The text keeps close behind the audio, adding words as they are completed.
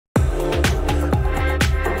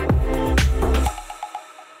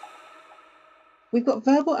We've got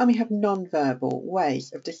verbal and we have non-verbal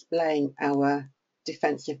ways of displaying our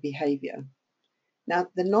defensive behaviour. Now,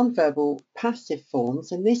 the non-verbal passive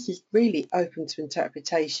forms, and this is really open to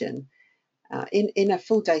interpretation. In a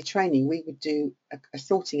full day training, we would do a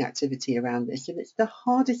sorting activity around this, and it's the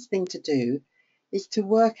hardest thing to do is to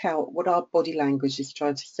work out what our body language is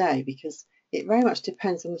trying to say, because it very much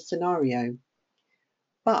depends on the scenario.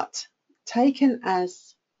 But taken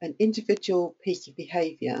as an individual piece of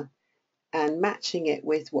behaviour and matching it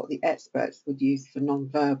with what the experts would use for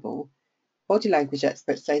non-verbal, body language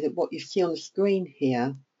experts say that what you see on the screen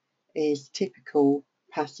here is typical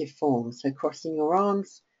passive form. So crossing your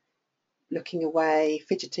arms, looking away,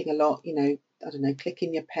 fidgeting a lot, I don't know,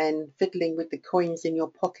 clicking your pen, fiddling with the coins in your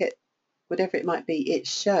pocket, whatever it might be. It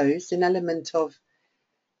shows an element of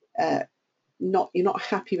you're not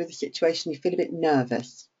happy with the situation, you feel a bit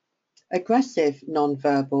nervous. Aggressive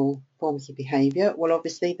non-verbal forms of behaviour, well,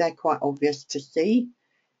 obviously they're quite obvious to see.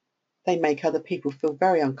 They make other people feel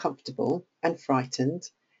very uncomfortable and frightened,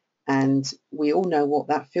 and we all know what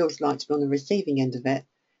that feels like to be on the receiving end of it.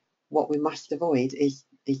 What we must avoid is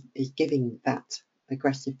giving that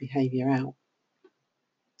aggressive behaviour out.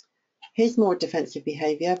 Here's more defensive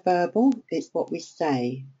behaviour, verbal. It's what we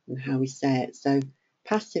say and how we say it. So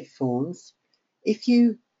passive forms, if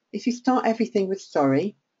you start everything with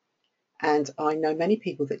sorry, and I know many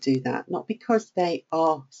people that do that, not because they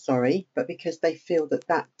are sorry, but because they feel that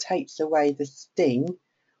that takes away the sting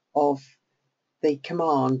of the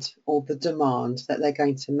command or the demand that they're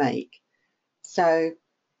going to make. So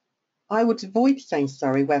I would avoid saying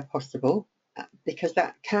sorry where possible, because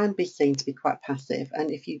that can be seen to be quite passive.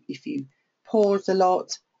 And if you pause a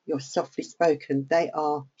lot, you're softly spoken, they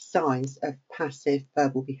are signs of passive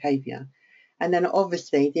verbal behaviour. And then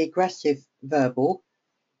obviously the aggressive verbal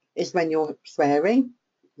is when you're swearing,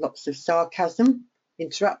 lots of sarcasm,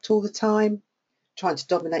 interrupt all the time, trying to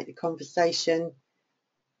dominate the conversation.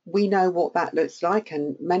 We know what that looks like,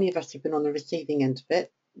 and many of us have been on the receiving end of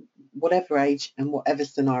it, whatever age and whatever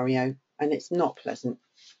scenario, and it's not pleasant.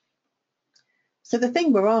 So the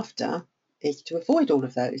thing we're after is to avoid all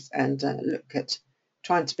of those and look at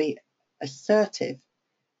trying to be assertive.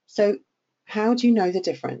 So how do you know the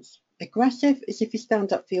difference? Aggressive is if you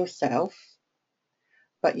stand up for yourself,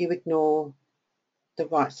 but you ignore the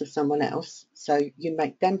rights of someone else. So you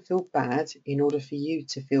make them feel bad in order for you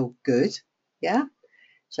to feel good. Yeah?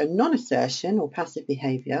 So non-assertion or passive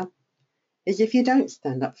behaviour is if you don't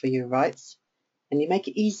stand up for your rights and you make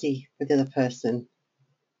it easy for the other person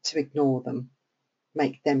to ignore them,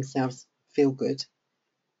 make themselves feel good.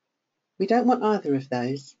 We don't want either of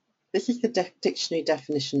those. This is the dictionary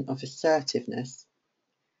definition of assertiveness.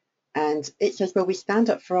 And it says, well, we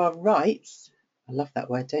stand up for our rights. I love that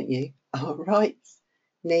word, don't you? Our rights,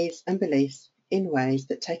 needs and beliefs in ways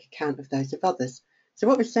that take account of those of others. So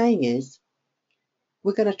what we're saying is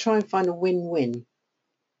we're going to try and find a win-win.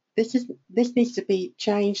 This needs to be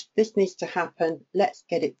changed. This needs to happen. Let's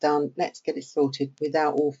get it done. Let's get it sorted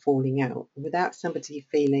without all falling out, without somebody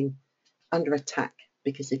feeling under attack.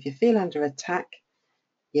 Because if you feel under attack,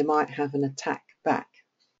 you might have an attack back.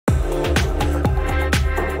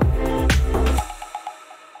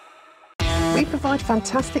 We provide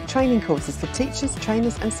fantastic training courses for teachers,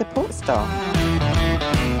 trainers and support staff.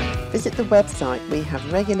 Visit the website. We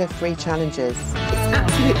have regular free challenges. It's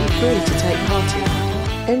absolutely free to take part in.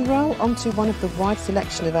 Enroll onto one of the wide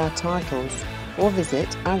selection of our titles or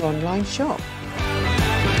visit our online shop.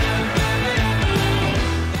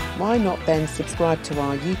 Why not then subscribe to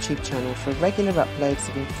our YouTube channel for regular uploads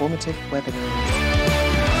of informative webinars?